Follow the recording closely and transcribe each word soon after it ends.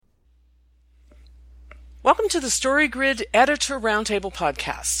Welcome to the StoryGrid Editor Roundtable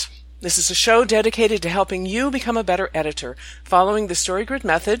podcast. This is a show dedicated to helping you become a better editor, following the StoryGrid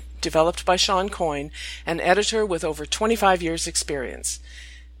method developed by Sean Coyne, an editor with over 25 years' experience.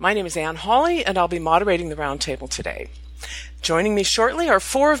 My name is Ann Hawley, and I'll be moderating the roundtable today. Joining me shortly are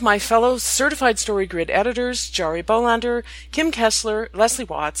four of my fellow certified StoryGrid editors, Jari Bolander, Kim Kessler, Leslie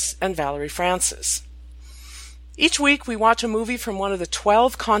Watts, and Valerie Francis. Each week, we watch a movie from one of the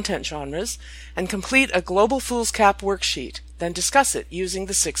 12 content genres and complete a Global Foolscap worksheet, then discuss it using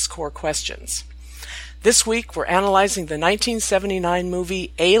the 6 core questions. This week, we're analyzing the 1979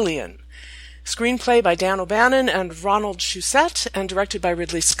 movie Alien, screenplay by Dan O'Bannon and Ronald Shusett, and directed by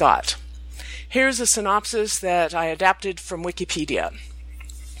Ridley Scott. Here's a synopsis that I adapted from Wikipedia.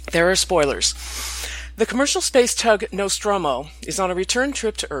 There are spoilers. The commercial space tug Nostromo is on a return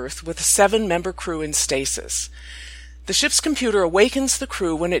trip to Earth with a 7-member crew in stasis. The ship's computer awakens the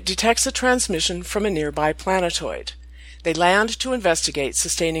crew when it detects a transmission from a nearby planetoid. They land to investigate,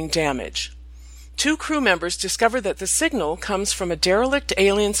 sustaining damage. 2 crew members discover that the signal comes from a derelict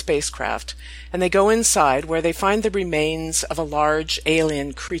alien spacecraft, and they go inside where they find the remains of a large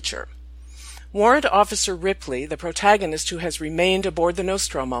alien creature. Warrant Officer Ripley, the protagonist who has remained aboard the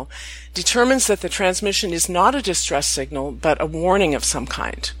Nostromo, determines that the transmission is not a distress signal, but a warning of some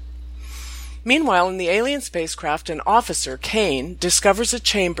kind. Meanwhile, in the alien spacecraft, an officer, Kane, discovers a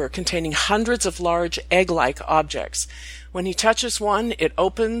chamber containing hundreds of large egg-like objects. When he touches one, it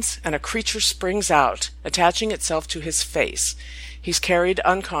opens and a creature springs out, attaching itself to his face. He's carried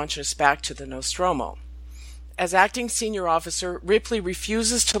unconscious back to the Nostromo. As acting senior officer, Ripley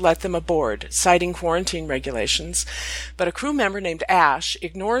refuses to let them aboard, citing quarantine regulations, but a crew member named Ash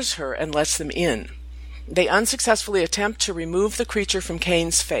ignores her and lets them in. They unsuccessfully attempt to remove the creature from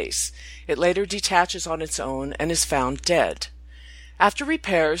Kane's face. It later detaches on its own and is found dead. After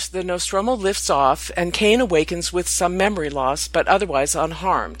repairs, the Nostromo lifts off, and Kane awakens with some memory loss, but otherwise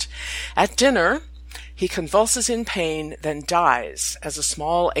unharmed. At dinner, he convulses in pain, then dies as a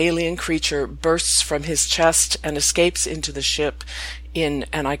small alien creature bursts from his chest and escapes into the ship in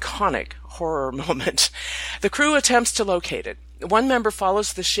an iconic horror moment. The crew attempts to locate it. One member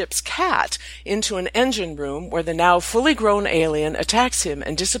follows the ship's cat into an engine room where the now fully grown alien attacks him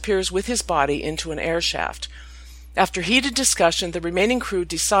and disappears with his body into an air shaft. After heated discussion, the remaining crew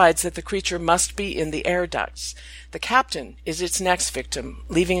decides that the creature must be in the air ducts. The captain is its next victim,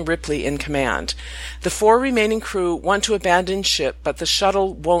 leaving Ripley in command. The 4 remaining crew want to abandon ship, but the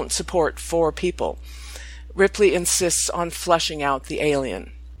shuttle won't support 4 people. Ripley insists on flushing out the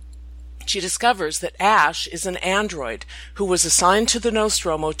alien. She discovers that Ash is an android who was assigned to the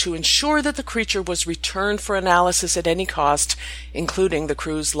Nostromo to ensure that the creature was returned for analysis at any cost, including the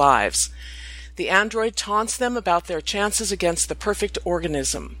crew's lives. The android taunts them about their chances against the perfect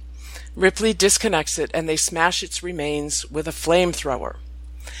organism. Ripley disconnects it, and they smash its remains with a flamethrower.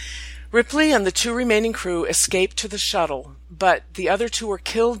 Ripley and the 2 remaining crew escape to the shuttle, but the other 2 are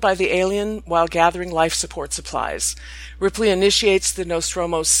killed by the alien while gathering life support supplies. Ripley initiates the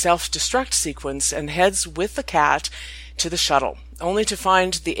Nostromo's self-destruct sequence and heads with the cat to the shuttle, only to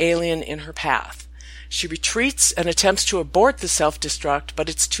find the alien in her path. She retreats and attempts to abort the self-destruct, but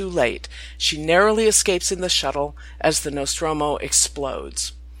it's too late. She narrowly escapes in the shuttle as the Nostromo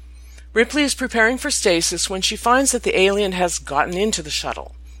explodes. Ripley is preparing for stasis when she finds that the alien has gotten into the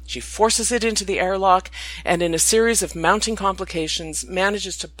shuttle. She forces it into the airlock and, in a series of mounting complications,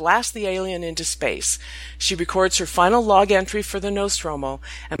 manages to blast the alien into space. She records her final log entry for the Nostromo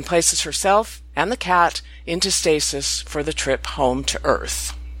and places herself and the cat into stasis for the trip home to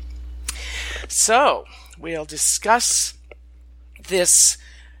Earth. So, we'll discuss this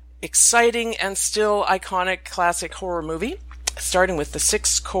exciting and still iconic classic horror movie, starting with the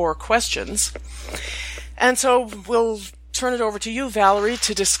 6 core questions. And so we'll turn it over to you, Valerie,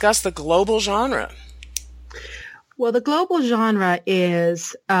 to discuss the global genre. Well, the global genre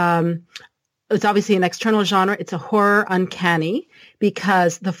is, it's obviously an external genre. It's a horror uncanny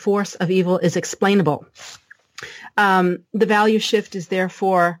because the force of evil is explainable. The value shift is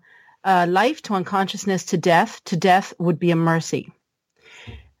therefore life to unconsciousness to death. To death would be a mercy.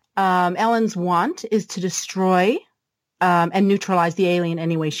 Ellen's want is to destroy and neutralize the alien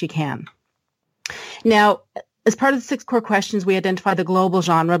any way she can. Now, as part of the 6 core questions, we identify the global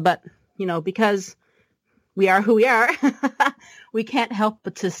genre, but, because we are who we are, we can't help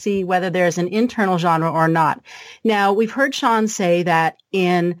but to see whether there's an internal genre or not. Now, we've heard Sean say that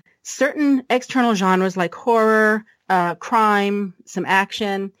in certain external genres like horror, crime, some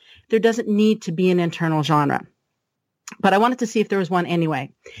action, there doesn't need to be an internal genre. But I wanted to see if there was one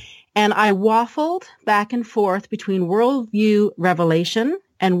anyway. And I waffled back and forth between worldview revelation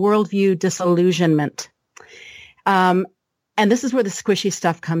and worldview disillusionment. And this is where the squishy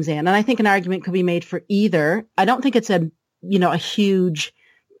stuff comes in. And I think an argument could be made for either. I don't think it's a huge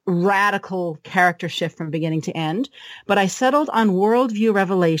radical character shift from beginning to end, but I settled on worldview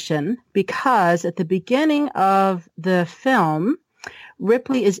revelation because at the beginning of the film,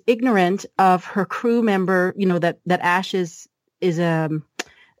 Ripley is ignorant of her crew member, that Ash is a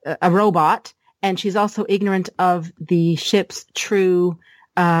robot. And she's also ignorant of the ship's true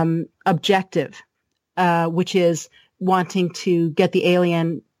objective, which is wanting to get the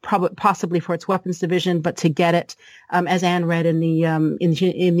alien, possibly for its weapons division, but to get it, as Anne read in the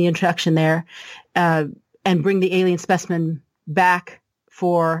introduction there, and bring the alien specimen back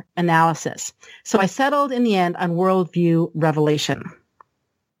for analysis. So I settled in the end on worldview revelation.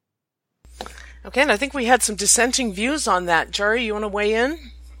 Okay, and I think we had some dissenting views on that. Jerry, you want to weigh in?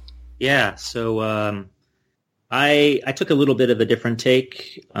 Yeah, so I took a little bit of a different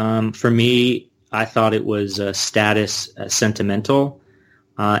take. For me, I thought it was status sentimental.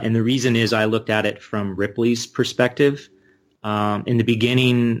 And the reason is I looked at it from Ripley's perspective. In the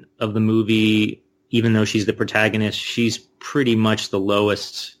beginning of the movie, even though she's the protagonist, she's pretty much the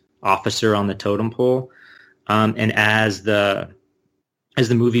lowest officer on the totem pole. And as the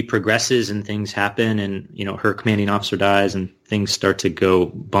movie progresses and things happen and, her commanding officer dies and things start to go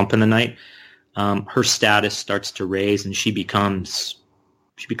bump in the night, her status starts to raise and she becomes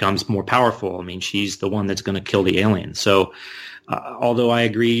more powerful. I mean, she's the one that's going to kill the alien. So although I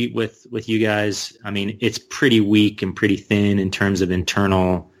agree with you guys, I mean, it's pretty weak and pretty thin in terms of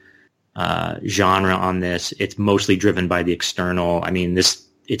internal genre on this. It's mostly driven by the external. I mean,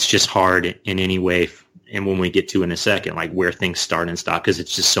 it's just hard in any way. And when we get to in a second, like where things start and stop, because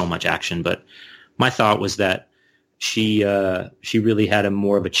it's just so much action. But my thought was that she really had a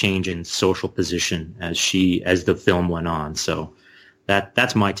more of a change in social position as the film went on. So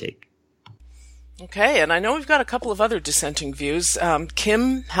that's my take. Okay, and I know we've got a couple of other dissenting views.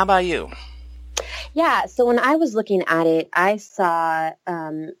 Kim, how about you? Yeah, so when I was looking at it, I saw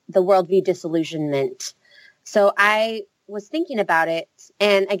the worldview disillusionment. So I was thinking about it,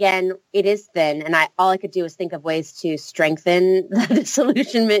 and again, it is thin, and all I could do was think of ways to strengthen the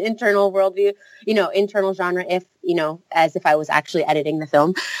disillusionment internal worldview, internal genre, as if I was actually editing the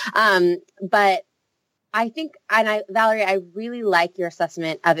film. But I think, Valerie, I really like your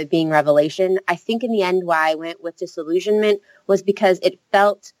assessment of it being revelation. I think in the end why I went with disillusionment was because it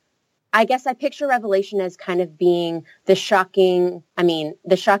felt, I guess I picture revelation as kind of being the shocking,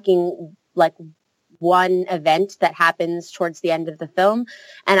 like one event that happens towards the end of the film.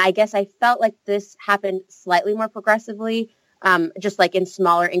 And I guess I felt like this happened slightly more progressively, just like in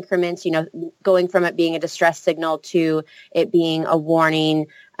smaller increments, going from it being a distress signal to it being a warning,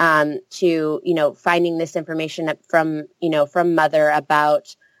 to, finding this information from Mother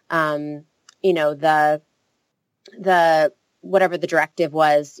about, the whatever the directive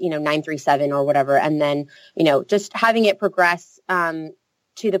was, 937 or whatever. And then, just having it progress,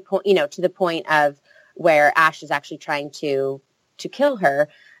 to the point of where Ash is actually trying to kill her.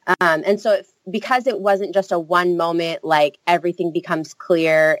 And so because it wasn't just a one moment, like everything becomes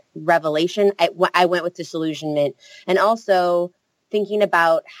clear revelation, I went with disillusionment. And also thinking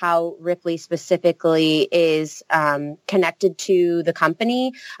about how Ripley specifically is connected to the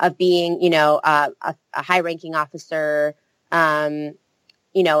company of being, a high-ranking officer, and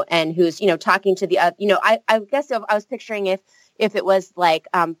who's, talking to the other, I guess I was picturing if it was like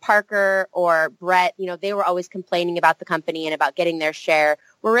Parker or Brett, they were always complaining about the company and about getting their share,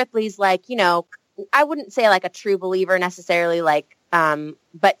 where Ripley's like, I wouldn't say like a true believer necessarily, like,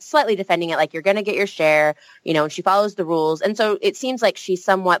 but slightly defending it, like you're going to get your share, and she follows the rules. And so it seems like she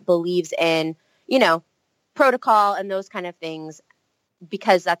somewhat believes in, protocol and those kind of things,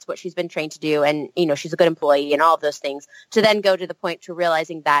 because that's what she's been trained to do. And, she's a good employee and all of those things, to then go to the point to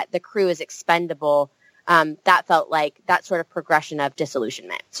realizing that the crew is expendable. That felt like that sort of progression of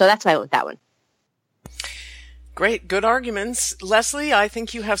disillusionment. So that's why I went with that one. Great. Good arguments. Leslie, I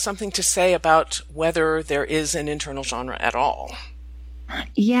think you have something to say about whether there is an internal genre at all.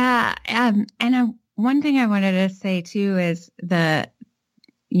 Yeah. One thing I wanted to say too is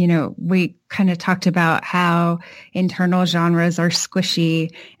we kind of talked about how internal genres are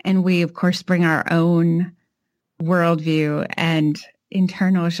squishy, and we of course bring our own worldview and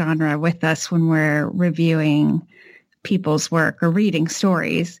internal genre with us when we're reviewing people's work or reading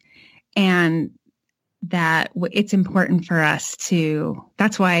stories. And that it's important for us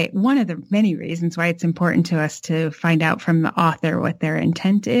that's why one of the many reasons why it's important to us to find out from the author what their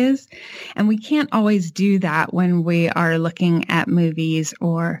intent is. And we can't always do that when we are looking at movies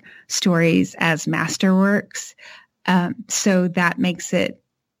or stories as masterworks. So that makes it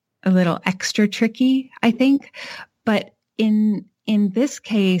a little extra tricky, I think. But in this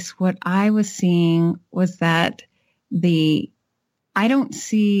case, what I was seeing was that I don't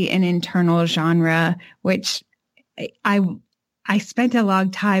see an internal genre, which I spent a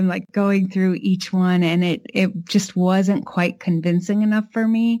long time like going through each one, and it just wasn't quite convincing enough for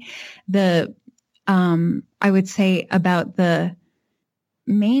me. I would say about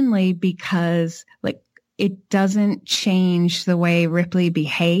mainly because like it doesn't change the way Ripley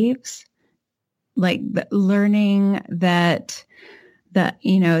behaves, like learning that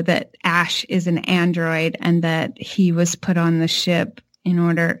Ash is an android and that he was put on the ship in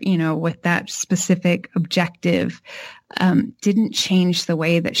order, with that specific objective, didn't change the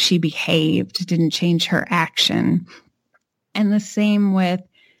way that she behaved, didn't change her action. And the same with,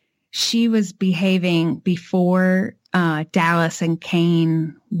 she was behaving before Dallas and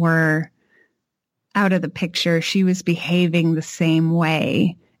Kane were out of the picture. She was behaving the same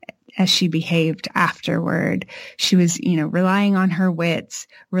way as she behaved afterward. She was, relying on her wits,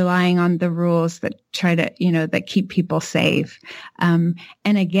 relying on the rules that try to, that keep people safe. And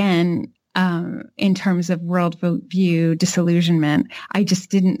again, in terms of worldview disillusionment, I just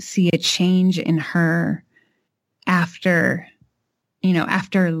didn't see a change in her after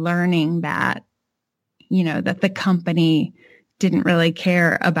learning that, that the company didn't really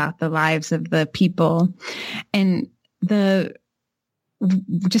care about the lives of the people. And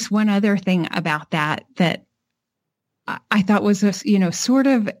just one other thing about that I thought was, sort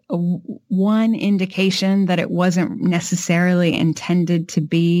of one indication that it wasn't necessarily intended to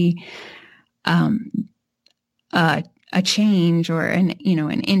be a change or an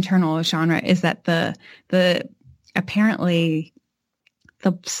internal genre, is that the apparently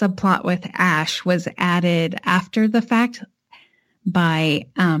the subplot with Ash was added after the fact by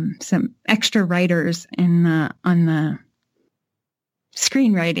some extra writers on the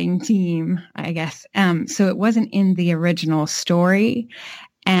screenwriting team, I guess. So it wasn't in the original story.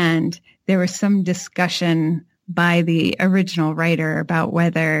 And there was some discussion by the original writer about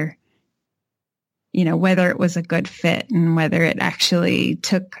whether it was a good fit and whether it actually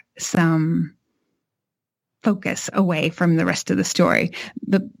took some focus away from the rest of the story.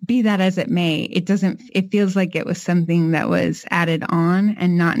 But be that as it may, it feels like it was something that was added on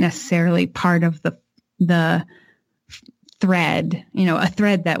and not necessarily part of the thread, a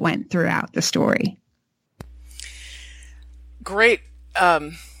thread that went throughout the story. Great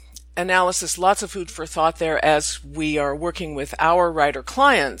analysis, lots of food for thought there as we are working with our writer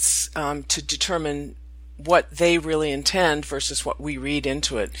clients to determine what they really intend versus what we read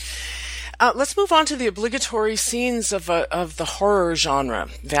into it. Let's move on to the obligatory scenes of the horror genre.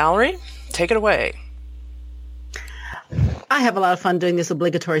 Valerie, take it away. I have a lot of fun doing these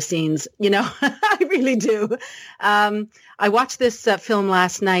obligatory scenes. I really do. I watched this film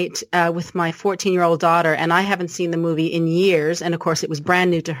last night with my 14-year-old daughter, and I haven't seen the movie in years. And of course, it was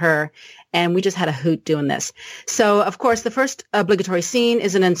brand new to her, and we just had a hoot doing this. So, of course, the first obligatory scene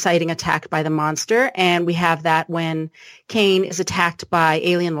is an inciting attack by the monster, and we have that when Kane is attacked by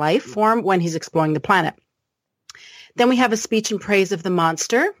alien life form when he's exploring the planet. Then we have a speech in praise of the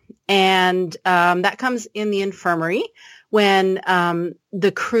monster, and that comes in the infirmary when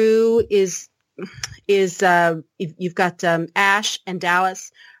the crew you've got Ash and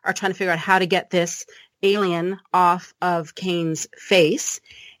Dallas are trying to figure out how to get this alien off of Kane's face,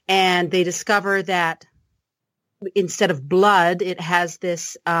 and they discover that instead of blood, it has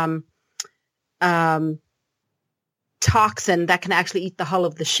this toxin that can actually eat the hull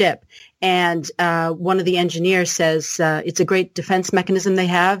of the ship. And one of the engineers says it's a great defense mechanism they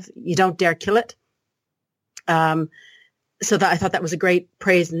have. You don't dare kill it. So I thought that was a great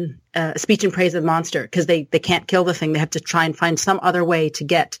praise and speech in praise of the monster, because they can't kill the thing. They have to try and find some other way to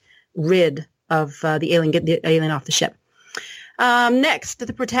get rid of the alien, get the alien off the ship. Next,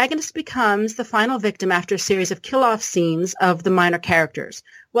 the protagonist becomes the final victim after a series of kill-off scenes of the minor characters.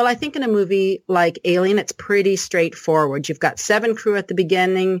 Well, I think in a movie like Alien, it's pretty straightforward. You've got 7 crew at the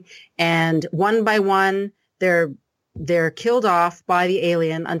beginning, and one by one, they're killed off by the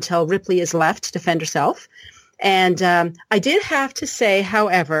alien until Ripley is left to defend herself. And I did have to say,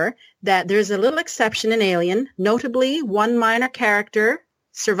 however, that there's a little exception in Alien. Notably, one minor character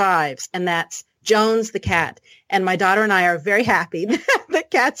survives, and that's Jones the cat. And my daughter and I are very happy that the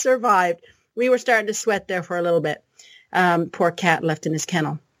cat survived. We were starting to sweat there for a little bit. Poor cat left in his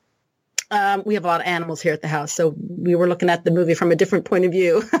kennel. We have a lot of animals here at the house, so we were looking at the movie from a different point of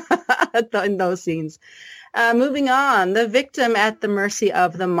view in those scenes. Moving on, the victim at the mercy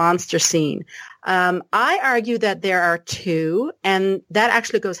of the monster scene. I argue that there are 2, and that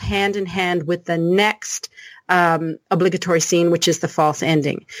actually goes hand in hand with the next obligatory scene, which is the false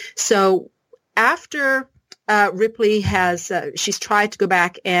ending. So after Ripley has, she's tried to go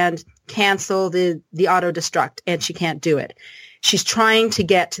back and cancel the auto destruct, and she can't do it. She's trying to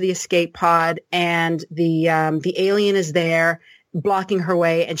get to the escape pod, and the alien is there blocking her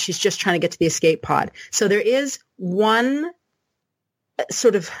way, and she's just trying to get to the escape pod. So there is one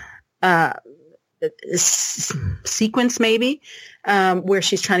sort of sequence maybe where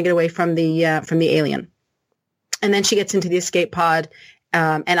she's trying to get away from the alien, and then she gets into the escape pod,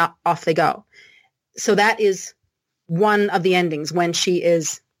 and off they go. So that is one of the endings when she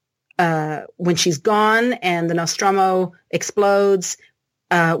is when she's gone and the Nostromo explodes.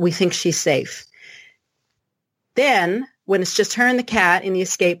 We think she's safe. Then when it's just her and the cat in the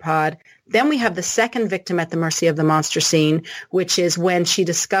escape pod, then we have the second victim at the mercy of the monster scene, which is when she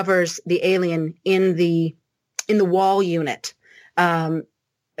discovers the alien in the wall unit,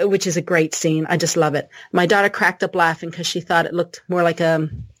 which is a great scene. I just love it. My daughter cracked up laughing because she thought it looked more like a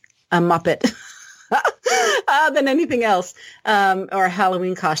Muppet than anything else, or a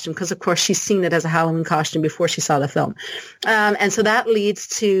Halloween costume, because of course she's seen it as a Halloween costume before she saw the film. And so that leads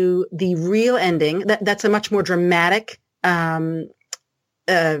to the real ending. That's a much more dramatic victim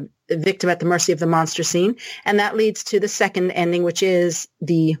at the mercy of the monster scene. And that leads to the second ending, which is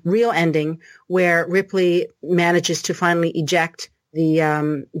the real ending, where Ripley manages to finally eject the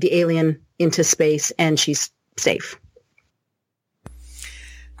alien into space, and she's safe.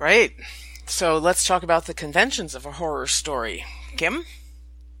 Great. So let's talk about the conventions of a horror story. Kim?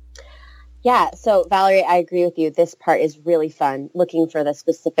 Yeah, so Valerie, I agree with you. This part is really fun, looking for the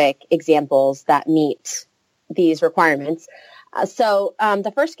specific examples that meet these requirements. So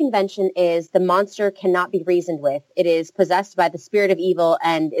the first convention is the monster cannot be reasoned with. It is possessed by the spirit of evil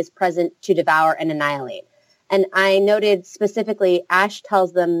and is present to devour and annihilate. And I noted specifically, Ash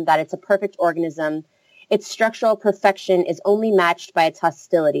tells them that it's a perfect organism. Its structural perfection is only matched by its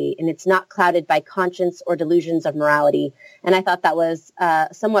hostility, and it's not clouded by conscience or delusions of morality. And I thought that was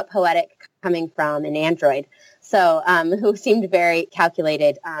somewhat poetic coming from an android, so who seemed very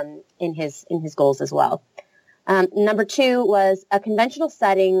calculated in his goals as well. Number two was a conventional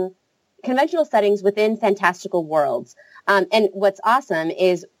settings within fantastical worlds. And what's awesome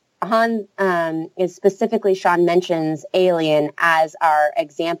is specifically Sean mentions Alien as our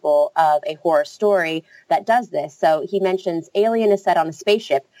example of a horror story that does this. So he mentions Alien is set on a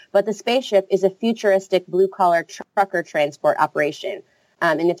spaceship, but the spaceship is a futuristic blue-collar trucker transport operation.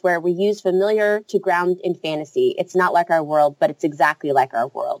 And it's where we use familiar to ground in fantasy. It's not like our world, but it's exactly like our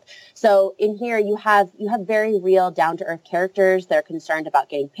world. So in here, you have very real, down-to-earth characters. They're concerned about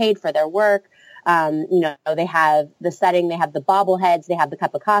getting paid for their work. They have the setting, they have the bobbleheads, they have the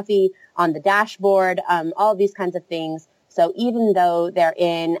cup of coffee on the dashboard, all of these kinds of things. So even though they're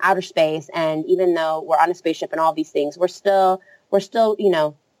in outer space, and even though we're on a spaceship and all these things, we're still,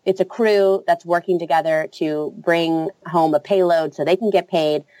 it's a crew that's working together to bring home a payload so they can get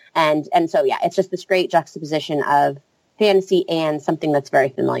paid. And so, yeah, it's just this great juxtaposition of fantasy and something that's very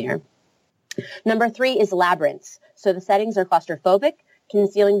familiar. Number three is labyrinths. So the settings are claustrophobic,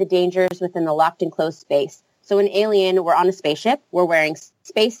 concealing the dangers within the locked and closed space. So in Alien, we're on a spaceship, we're wearing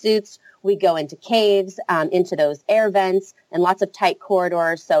spacesuits, we go into caves, into those air vents, and lots of tight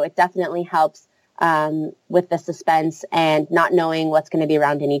corridors, so it definitely helps with the suspense and not knowing what's going to be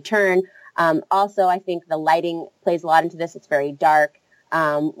around any turn. Also, I think the lighting plays a lot into this. It's very dark.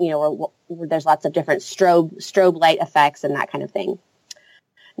 There's lots of different strobe light effects and that kind of thing.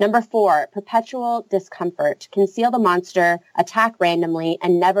 Number four, perpetual discomfort. Conceal the monster, attack randomly,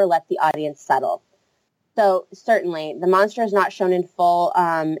 and never let the audience settle. So certainly, the monster is not shown in full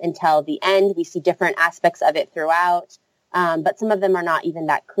until the end. We see different aspects of it throughout, but some of them are not even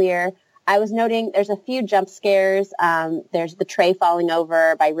that clear. I was noting there's a few jump scares. There's the tray falling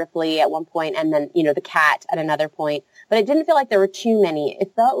over by Ripley at one point, and then, the cat at another point. But it didn't feel like there were too many.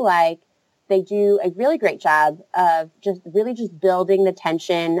 It felt like they do a really great job of just building the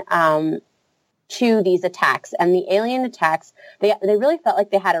tension to these attacks. And the alien attacks, they really felt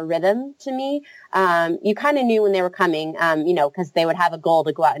like they had a rhythm to me. You kind of knew when they were coming, because they would have a goal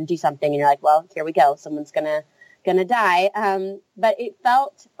to go out and do something. And you're like, well, here we go. Someone's gonna die. But it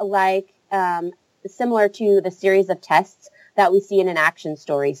felt like similar to the series of tests that we see in an action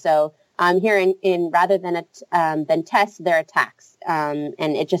story. So here in rather than tests, they're attacks. And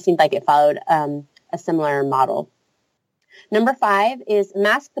it just seemed like it followed a similar model. Number 5 is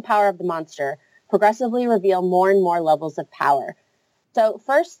mask the power of the monster, progressively reveal more and more levels of power. So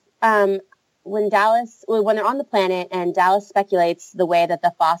first, when they're on the planet and Dallas speculates the way that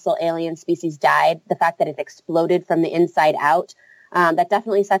the fossil alien species died, the fact that it exploded from the inside out, That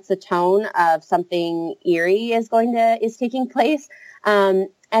definitely sets the tone of something eerie is taking place. And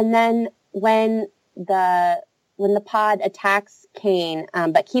then when the pod attacks Kane,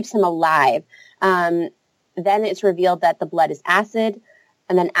 but keeps him alive, then it's revealed that the blood is acid.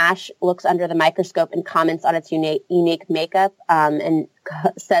 And then Ash looks under the microscope and comments on its unique makeup, and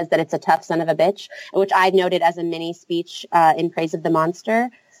says that it's a tough son of a bitch, which I noted as a mini speech in praise of the monster.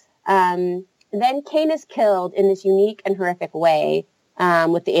 Then Kane is killed in this unique and horrific way,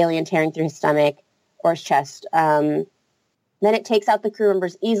 with the alien tearing through his stomach or his chest. Then it takes out the crew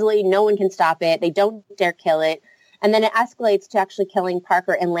members easily. No one can stop it. They don't dare kill it. And then it escalates to actually killing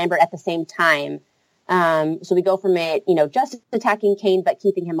Parker and Lambert at the same time. So we go from it, just attacking Kane, but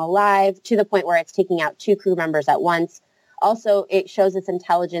keeping him alive, to the point where it's taking out 2 crew members at once. Also, it shows its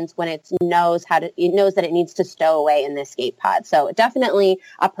intelligence when it knows that it needs to stow away in the escape pod. So definitely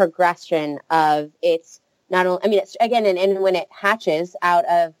a progression of its not only, it's again, and when it hatches out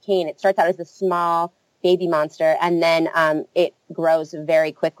of Kane, it starts out as a small baby monster, and then it grows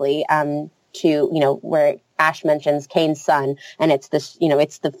very quickly to, where Ash mentions Kane's son, and it's this,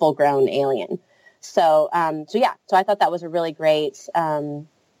 it's the full grown alien. So I thought that was a really great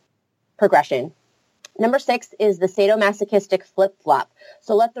progression. Number 6 is the sadomasochistic flip-flop.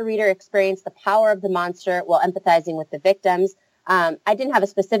 So let the reader experience the power of the monster while empathizing with the victims. I didn't have a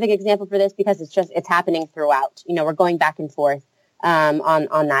specific example for this because it's happening throughout. We're going back and forth on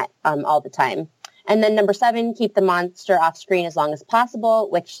that all the time. And then number 7, keep the monster off screen as long as possible,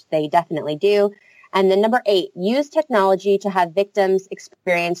 which they definitely do. And then number 8, use technology to have victims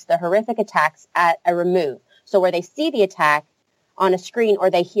experience the horrific attacks at a remove. So where they see the attack on a screen or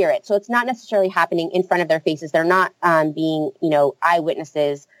they hear it. So it's not necessarily happening in front of their faces. They're not being,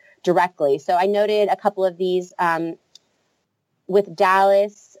 eyewitnesses directly. So I noted a couple of these with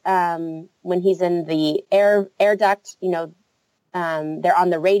Dallas when he's in the air duct, they're on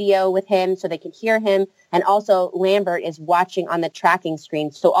the radio with him so they can hear him. And also Lambert is watching on the tracking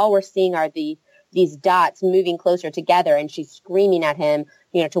screen. So all we're seeing are these dots moving closer together, and she's screaming at him,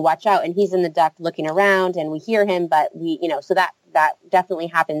 to watch out. And he's in the duct looking around, and we hear him, but so that definitely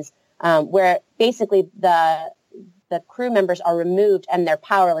happens, where basically the crew members are removed and they're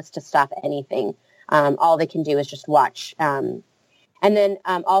powerless to stop anything. All they can do is just watch. And then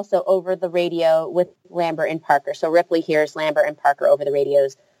also over the radio with Lambert and Parker. So Ripley hears Lambert and Parker over the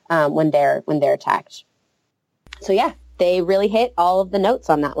radios when they're attacked. So yeah, they really hit all of the notes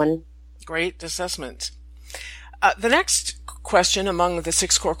on that one. Great assessment. The next question among the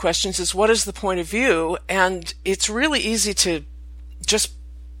 6 core questions is, what is the point of view? And it's really easy to just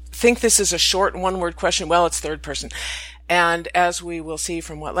think this is a short one-word question. Well, it's third person. And as we will see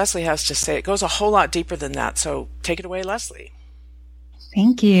from what Leslie has to say, it goes a whole lot deeper than that. So take it away, Leslie.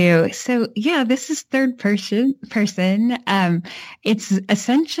 Thank you. So yeah, this is third person. It's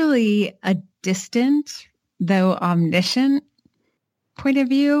essentially a distant, though omniscient point of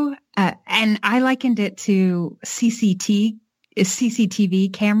view. And I likened it to CCTV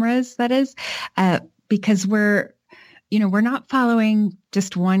cameras, that is, because we're not following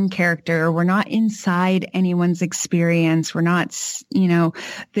just one character. We're not inside anyone's experience. We're not,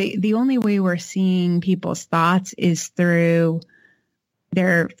 the only way we're seeing people's thoughts is through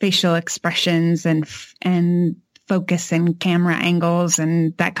their facial expressions and focus and camera angles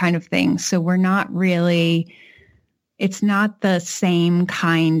and that kind of thing. So we're not really, it's not the same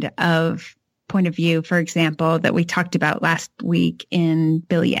kind of point of view, for example, that we talked about last week in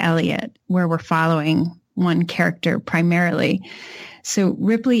Billy Elliot, where we're following one character primarily. So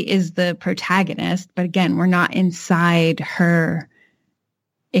Ripley is the protagonist, but again, we're not inside her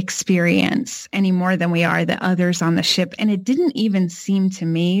experience any more than we are the others on the ship. And it didn't even seem to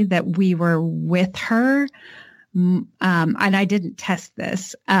me that we were with her. And I didn't test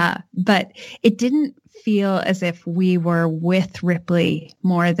this, but it didn't feel as if we were with Ripley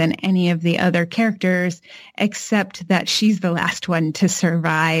more than any of the other characters, except that she's the last one to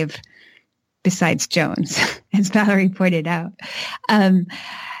survive besides Jones, as Valerie pointed out.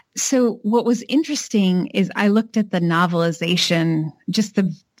 So what was interesting is I looked at the novelization, just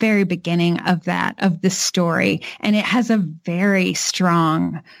the very beginning of the story, and it has a very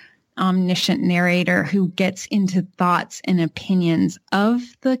strong omniscient narrator who gets into thoughts and opinions of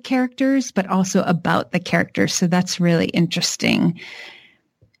the characters, but also about the characters. So that's really interesting.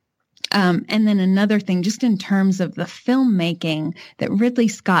 And then another thing, just in terms of the filmmaking, that Ridley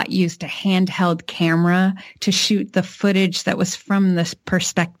Scott used a handheld camera to shoot the footage that was from the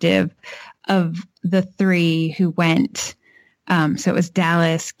perspective of the 3 who went. So it was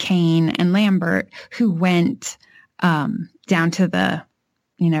Dallas, Kane, and Lambert who went down to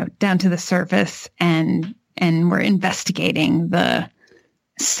the surface and we're investigating the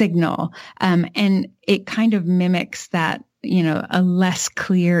signal. And it kind of mimics that, a less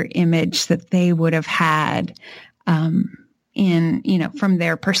clear image that they would have had from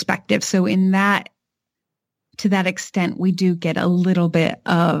their perspective. So to that extent, we do get a little bit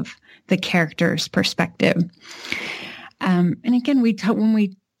of the character's perspective. And again, when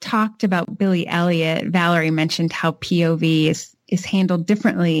we talked about Billy Elliot, Valerie mentioned how POV is handled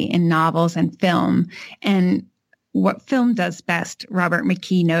differently in novels and film. And what film does best, Robert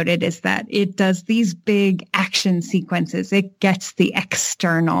McKee noted, is that it does these big action sequences. It gets the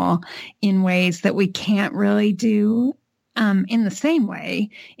external in ways that we can't really do in the same way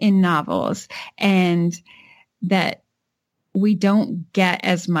in novels, and that we don't get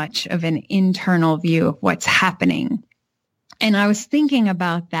as much of an internal view of what's happening. And I was thinking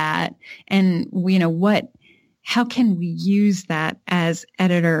about that and, how can we use that as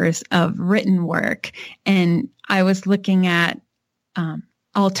editors of written work? And I was looking at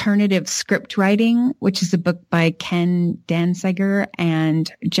Alternative Script Writing, which is a book by Ken Danziger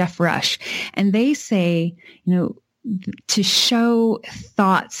and Jeff Rush. And they say, to show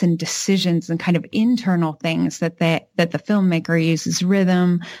thoughts and decisions and kind of internal things that the filmmaker uses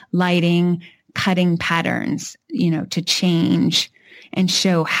rhythm, lighting, cutting patterns, to change and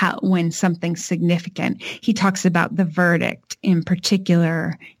show when something's significant. He talks about the verdict in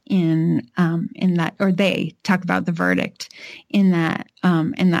particular in that, or they talk about the verdict in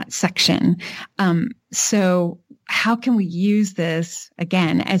that section. So how can we use this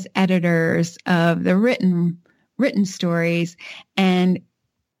again as editors of the written stories? And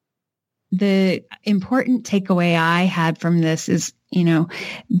the important takeaway I had from this is,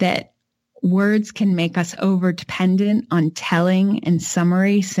 that words can make us over dependent on telling and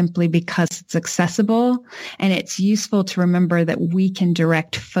summary simply because it's accessible. And it's useful to remember that we can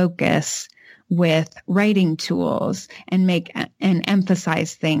direct focus with writing tools and and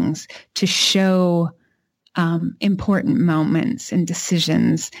emphasize things to show important moments and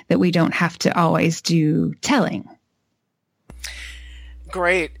decisions that we don't have to always do telling.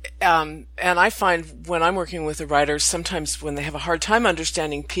 Great. And I find when I'm working with the writers, sometimes when they have a hard time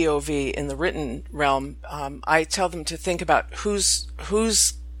understanding POV in the written realm, I tell them to think about whose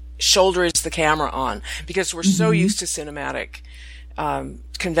shoulder is the camera on, because we're so used to cinematic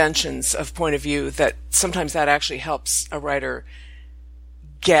conventions of point of view that sometimes that actually helps a writer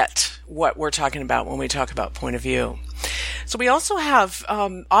get what we're talking about when we talk about point of view. So we also have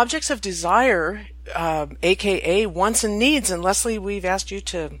objects of desire, aka wants and needs. And Leslie, we've asked you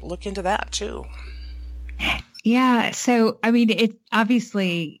to look into that too. Yeah. So, it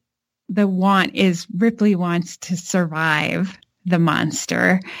obviously the want is Ripley wants to survive the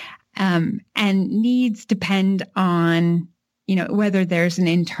monster, and needs depend on, whether there's an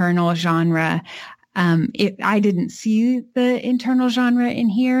internal genre. I didn't see the internal genre in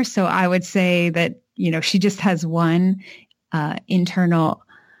here, so I would say that, she just has one internal,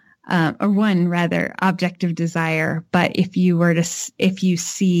 or one rather object of desire. But if you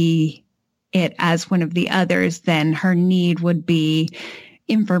see it as one of the others, then her need would be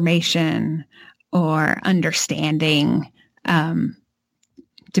information or understanding,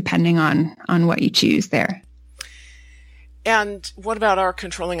 depending on what you choose there. And what about our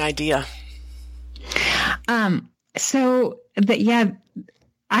controlling idea?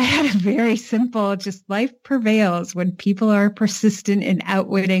 I had a very simple, just life prevails when people are persistent in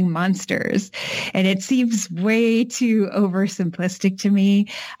outwitting monsters. And it seems way too oversimplistic to me.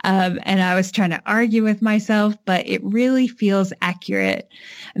 And I was trying to argue with myself, but it really feels accurate.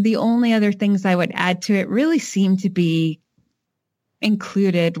 The only other things I would add to it really seem to be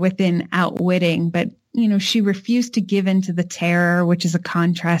included within outwitting, but she refused to give in to the terror, which is a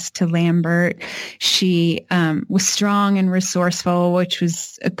contrast to Lambert. She was strong and resourceful, which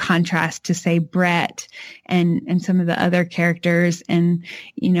was a contrast to, say, Brett and some of the other characters. And,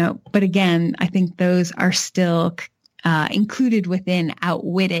 but again, I think those are still included within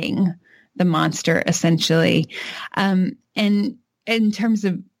outwitting the monster, essentially. And in terms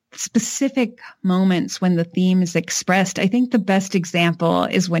of specific moments when the theme is expressed, I think the best example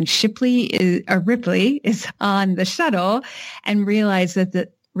is when Ripley is on the shuttle and realizes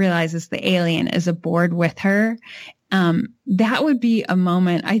the alien is aboard with her. That would be a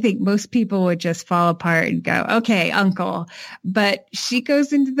moment I think most people would just fall apart and go, okay, uncle. But she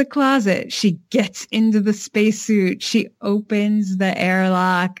goes into the closet. She gets into the spacesuit. She opens the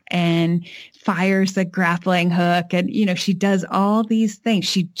airlock and fires the grappling hook. And, she does all these things.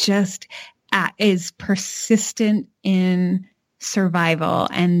 She just is persistent in survival.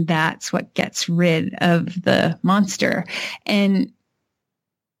 And that's what gets rid of the monster. And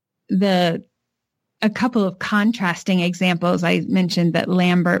a couple of contrasting examples. I mentioned that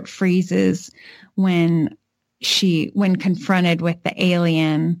Lambert freezes when confronted with the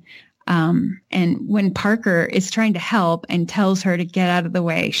alien. And when Parker is trying to help and tells her to get out of the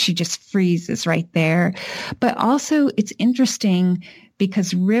way, she just freezes right there. But also it's interesting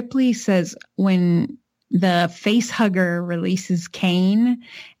because Ripley says when the face hugger releases Kane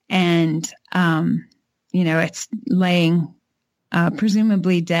and, it's laying,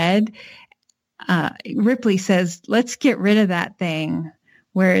 presumably dead, Ripley says, let's get rid of that thing.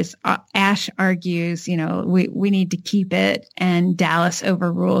 Whereas Ash argues, we need to keep it, and Dallas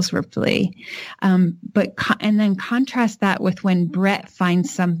overrules Ripley. And then contrast that with when Brett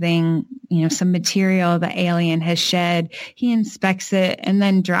finds something, some material the alien has shed, he inspects it and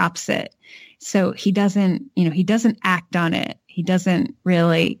then drops it. So he doesn't act on it. He doesn't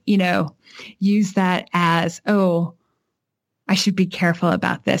really, use that as, oh, I should be careful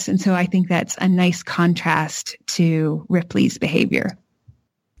about this. And so I think that's a nice contrast to Ripley's behavior.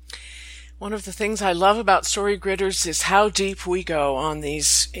 One of the things I love about Story Gritters is how deep we go on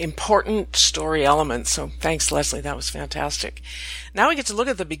these important story elements. So thanks, Leslie. That was fantastic. Now we get to look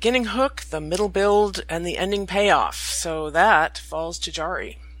at the beginning hook, the middle build, and the ending payoff. So that falls to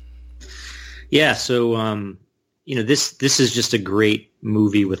Jari. Yeah. So, this is just a great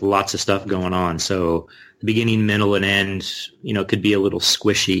movie with lots of stuff going on. So the beginning, middle, and end, could be a little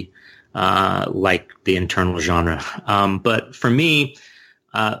squishy, like the internal genre. But for me,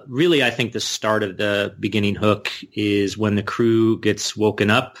 really, I think the start of the beginning hook is when the crew gets woken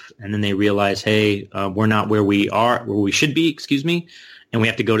up and then they realize, hey, we're not where we should be, and we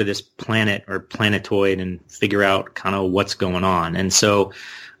have to go to this planet or planetoid and figure out kind of what's going on. And so,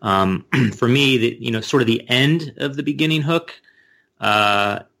 for me, sort of the end of the beginning hook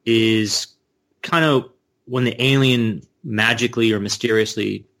is kind of when the alien magically or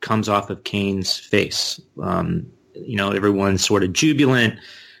mysteriously comes off of Kane's face. Everyone's sort of jubilant.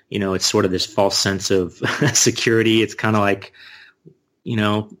 It's sort of this false sense of security. It's kind of like,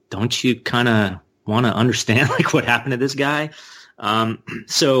 don't you kind of want to understand like what happened to this guy?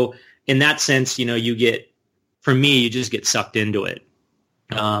 So in that sense, you just get sucked into it.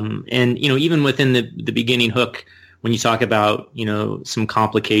 And even within the beginning hook, when you talk about, some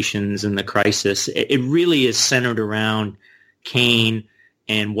complications in the crisis, it really is centered around Kane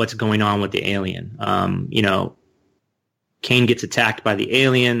and what's going on with the alien. Kane gets attacked by the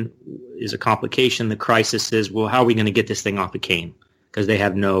alien is a complication. The crisis is, well, how are we going to get this thing off of Kane? Because they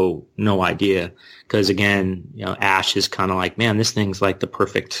have no idea. Because again, Ash is kind of like, man, this thing's like the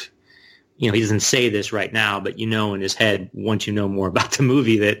perfect, he doesn't say this right now, but in his head, once you know more about the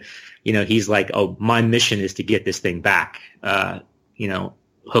movie that, he's like, oh, my mission is to get this thing back,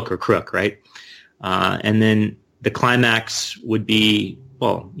 hook or crook, right? And then the climax would be,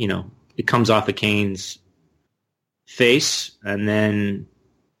 well, it comes off of Kane's face and then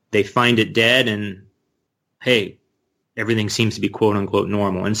they find it dead and, hey, everything seems to be quote unquote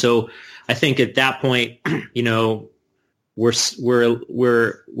normal. And so I think at that point, we're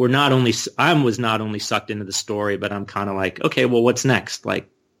not only, I was not only sucked into the story, but I'm kind of like, okay, well, what's next? Like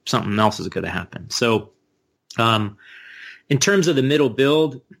something else is going to happen. So, in terms of the middle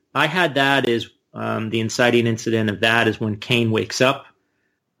build, I had that as, the inciting incident of that is when Kane wakes up,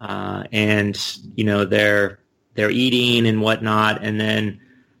 and, they're eating and whatnot. And then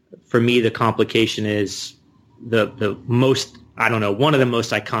for me, the complication is the most, I don't know, one of the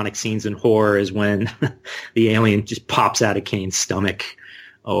most iconic scenes in horror is when the alien just pops out of Kane's stomach.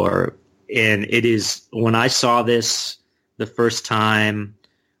 And it is, when I saw this the first time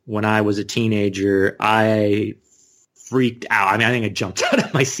when I was a teenager, I freaked out. I mean, I think I jumped out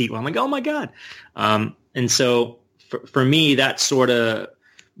of my seat. I'm like, oh my God. And so for me, that sort of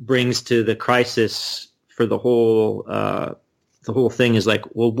brings to the crisis for the whole thing is like,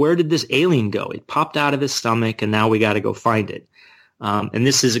 well, where did this alien go? It popped out of his stomach and now we got to go find it. And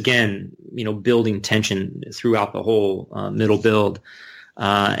this is again, building tension throughout the whole middle build.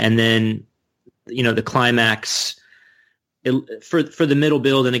 And then, the climax for the middle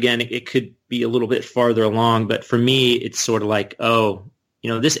build. And again, it could be a little bit farther along, but for me, it's sort of like, oh,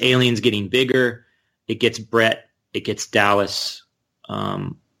 this alien's getting bigger. It gets Brett, it gets Dallas.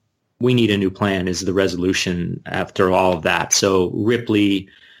 We need a new plan is the resolution after all of that. So Ripley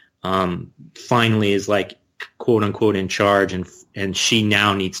finally is like, quote unquote, in charge, and she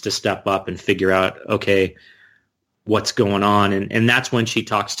now needs to step up and figure out, okay, what's going on. And that's when she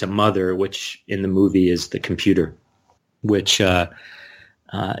talks to Mother, which in the movie is the computer, which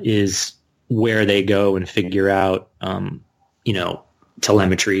is where they go and figure out,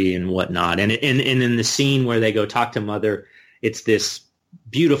 telemetry and whatnot. And in the scene where they go talk to Mother, it's this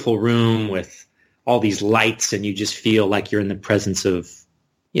beautiful room with all these lights, and you just feel like you're in the presence of,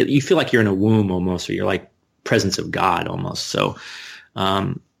 you feel like you're in a womb almost, or you're like presence of God almost. So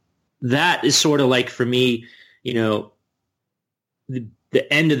that is sort of like, for me, the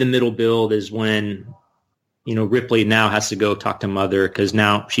end of the middle build is when, Ripley now has to go talk to Mother, because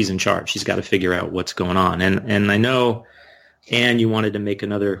now she's in charge. She's got to figure out what's going on. And I know, Anne, you wanted to make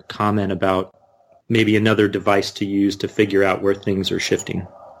another comment about maybe another device to use to figure out where things are shifting.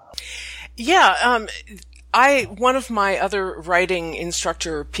 Yeah, one of my other writing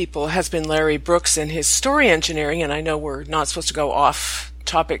instructor people has been Larry Brooks in his story engineering, and I know we're not supposed to go off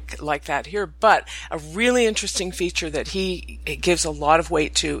topic like that here, but a really interesting feature that he gives a lot of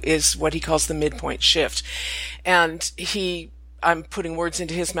weight to is what he calls the midpoint shift. And I'm putting words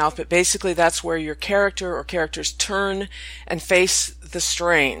into his mouth, but basically that's where your character or characters turn and face the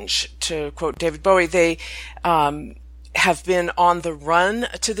strange. To quote David Bowie, they have been on the run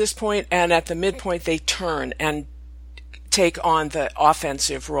to this point, and at the midpoint they turn and take on the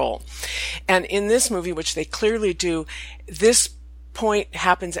offensive role. And in this movie, which they clearly do, this point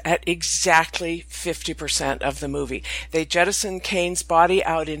happens at exactly 50% of the movie. They jettison Kane's body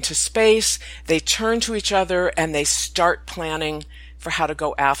out into space, they turn to each other, and they start planning for how to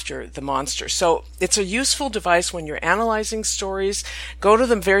go after the monster. So it's a useful device when you're analyzing stories. Go to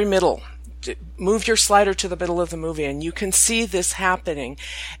the very middle. Move your slider to the middle of the movie, and you can see this happening.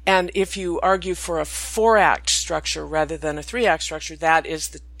 And if you argue for a 4-act structure rather than a 3-act structure, that is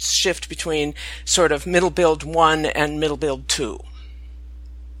the shift between sort of middle build 1 and middle build 2.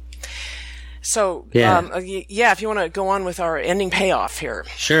 So, if you want to go on with our ending payoff here.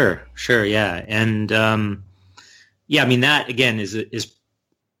 Sure, yeah. And, that, again, is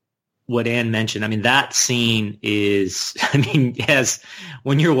what Anne mentioned. I mean, that scene is, yes,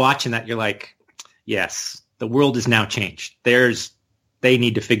 when you're watching that, you're like, yes, the world is now changed. They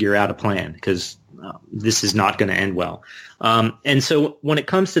need to figure out a plan, because this is not going to end well. And so when it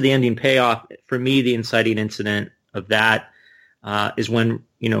comes to the ending payoff, for me, the inciting incident of that is when,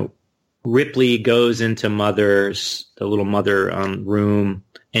 Ripley goes into the little Mother room,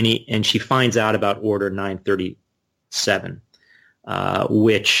 and she finds out about Order 937,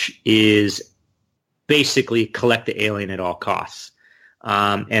 which is basically collect the alien at all costs.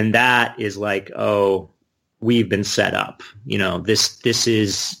 And that is like, oh, we've been set up. This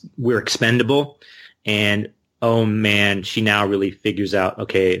is, we're expendable. And oh man, she now really figures out,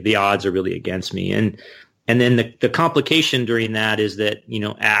 okay, the odds are really against me. And then the complication during that is that,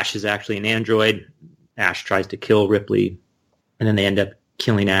 Ash is actually an android. Ash tries to kill Ripley, and then they end up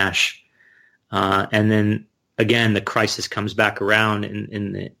killing Ash. And then again, the crisis comes back around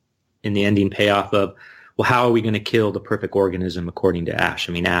in the ending payoff of, well, how are we going to kill the perfect organism according to Ash?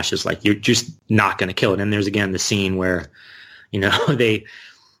 I mean, Ash is like, you're just not going to kill it. And there's again the scene where,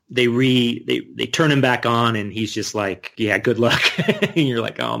 they turn him back on, and he's just like, yeah, good luck. And you're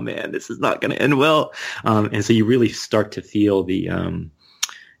like, oh man, this is not going to end well. And so you really start to feel the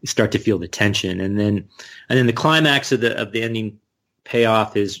tension. And then the climax of the ending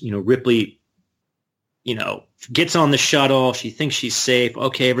payoff is, Ripley, gets on the shuttle. She thinks she's safe.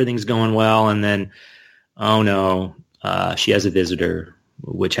 Okay, everything's going well. And then, oh no, she has a visitor,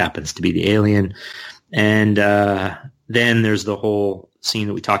 which happens to be the alien. And then there's the whole scene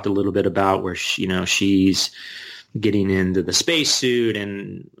that we talked a little bit about, where she's getting into the spacesuit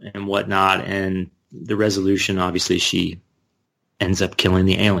and whatnot, and the resolution, obviously, she ends up killing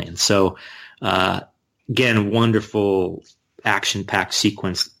the alien. So again, wonderful action-packed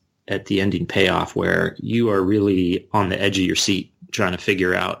sequence at the ending payoff, where you are really on the edge of your seat trying to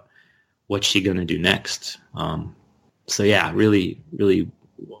figure out what's she going to do next. So yeah, really, really,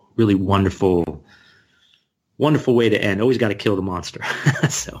 really wonderful way to end. Always got to kill the monster.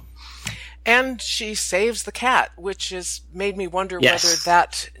 So, and she saves the cat, which has made me wonder yes. whether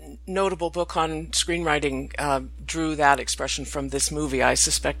that notable book on screenwriting drew that expression from this movie. I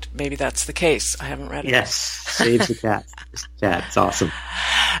suspect maybe that's the case. I haven't read it. Yes, saves the cat. It's awesome.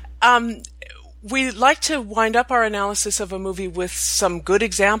 We like to wind up our analysis of a movie with some good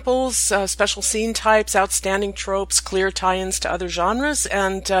examples, special scene types, outstanding tropes, clear tie-ins to other genres,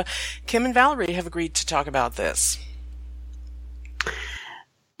 and Kim and Valerie have agreed to talk about this.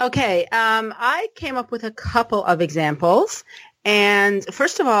 Okay, I came up with a couple of examples. And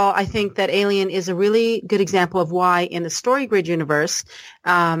first of all, I think that Alien is a really good example of why in the StoryGrid universe,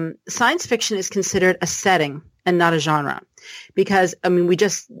 science fiction is considered a setting and not a genre. Because, we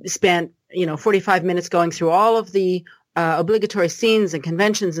just spent 45 minutes going through all of the obligatory scenes and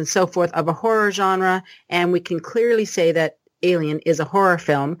conventions and so forth of a horror genre, and we can clearly say that Alien is a horror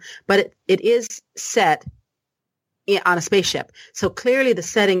film, but it is set on a spaceship. So clearly the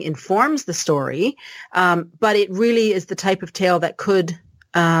setting informs the story, but it really is the type of tale that could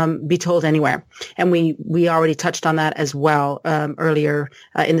be told anywhere. And we already touched on that as well earlier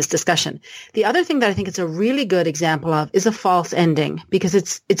in this discussion. The other thing that I think it's a really good example of is a false ending, because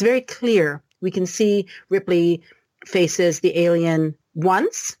it's very clear. We can see Ripley faces the alien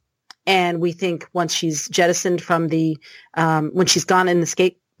once, and we think once she's jettisoned from when she's gone in the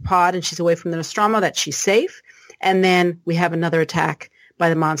escape pod and she's away from the Nostromo, that she's safe. And then we have another attack by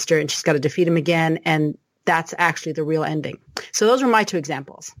the monster, and she's got to defeat him again. And that's actually the real ending. So those were my two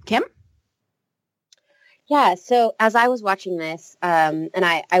examples. Kim? Yeah. So as I was watching this, and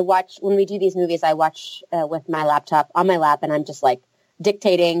I watch, when we do these movies, I watch with my laptop on my lap, and I'm just like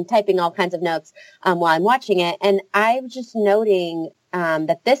dictating, typing all kinds of notes while I'm watching it. And I was just noting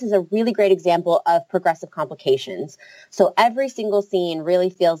that this is a really great example of progressive complications. So every single scene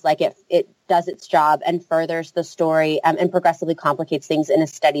really feels like it does its job and furthers the story and progressively complicates things in a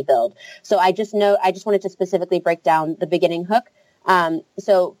steady build. So I just wanted to specifically break down the beginning hook.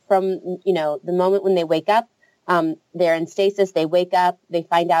 So from, the moment when they wake up, they're in stasis, they wake up, they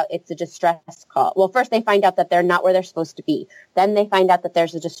find out it's a distress call. Well, first they find out that they're not where they're supposed to be. Then they find out that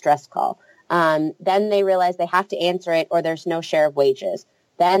there's a distress call. Then they realize they have to answer it or there's no share of wages.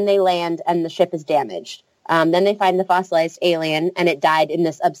 Then they land and the ship is damaged. Then they find the fossilized alien and it died in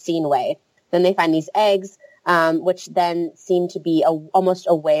this obscene way. Then they find these eggs, which then seem to be almost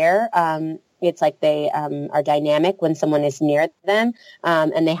aware. It's like they are dynamic when someone is near them,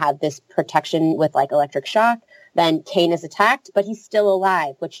 and they have this protection with like electric shock. Then Kane is attacked, but he's still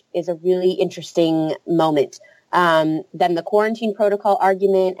alive, which is a really interesting moment. Then the quarantine protocol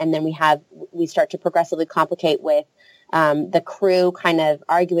argument, and then we start to progressively complicate with the crew kind of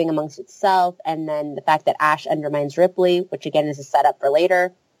arguing amongst itself, and then the fact that Ash undermines Ripley, which again is a setup for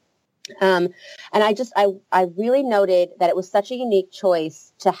later. And I really noted that it was such a unique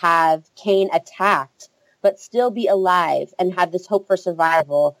choice to have Kane attacked, but still be alive and have this hope for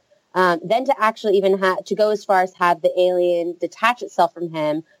survival. Then to actually even to go as far as have the alien detach itself from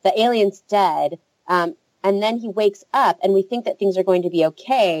him. The alien's dead. And then he wakes up and we think that things are going to be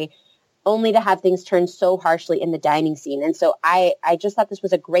okay, only to have things turn so harshly in the dining scene. And so I just thought this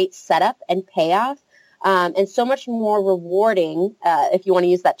was a great setup and payoff. And so much more rewarding, if you want to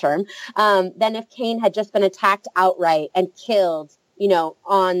use that term, than if Kane had just been attacked outright and killed,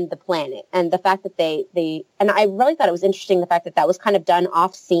 on the planet. And the fact that and I really thought it was interesting, the fact that was kind of done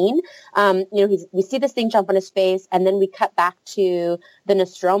off scene. We see this thing jump on his face, and then we cut back to the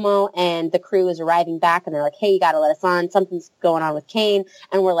Nostromo, and the crew is arriving back, and they're like, hey, you got to let us on. Something's going on with Kane.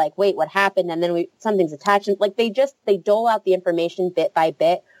 And we're like, wait, what happened? And then something's attached. And like, they dole out the information bit by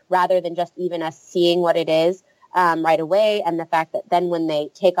bit, rather than just even us seeing what it is right away. And the fact that then when they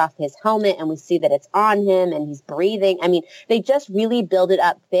take off his helmet and we see that it's on him and he's breathing, I mean, they just really build it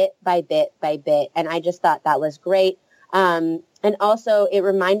up bit by bit by bit. And I just thought that was great. And also it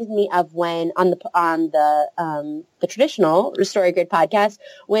reminded me of when on the traditional Story Grid podcast,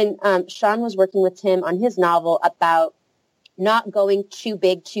 when Sean was working with Tim on his novel about not going too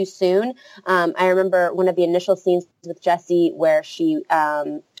big too soon. I remember one of the initial scenes with Jessie where she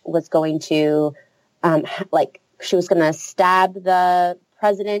was going to, she was going to stab the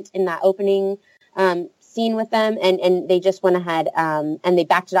president in that opening scene with them, and they just went ahead and they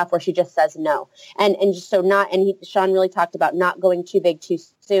backed it off where she just says no, and just so not, and Sean really talked about not going too big too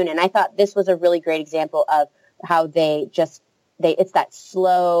soon, and I thought this was a really great example of how it's that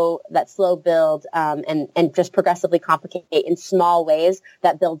slow build and just progressively complicate in small ways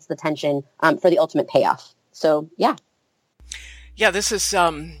that builds the tension for the ultimate payoff. So yeah. Yeah, this is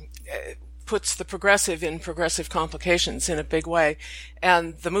puts the progressive in progressive complications in a big way.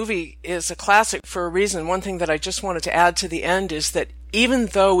 And the movie is a classic for a reason. One thing that I just wanted to add to the end is that even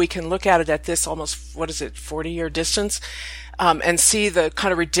though we can look at it at this almost, 40-year distance, and see the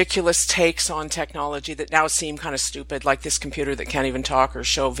kind of ridiculous takes on technology that now seem kind of stupid, like this computer that can't even talk or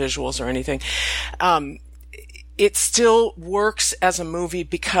show visuals or anything, it still works as a movie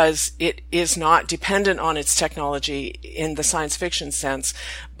because it is not dependent on its technology in the science fiction sense,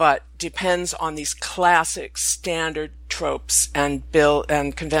 but depends on these classic standard tropes and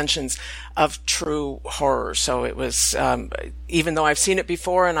conventions of true horror. So it was, even though I've seen it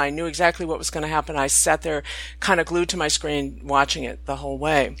before and I knew exactly what was going to happen, I sat there kind of glued to my screen watching it the whole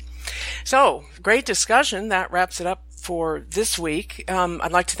way. So, great discussion. That wraps it up for this week.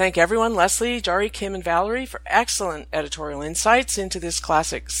 I'd like to thank everyone, Leslie, Jari, Kim, and Valerie, for excellent editorial insights into this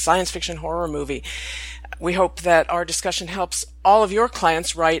classic science fiction horror movie. We hope that our discussion helps all of your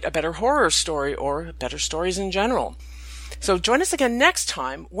clients write a better horror story or better stories in general. So join us again next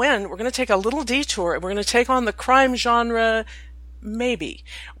time when we're going to take a little detour and we're going to take on the crime genre. Maybe.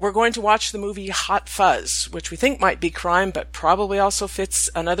 We're going to watch the movie Hot Fuzz, which we think might be crime, but probably also fits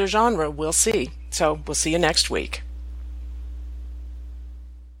another genre. We'll see. So we'll see you next week.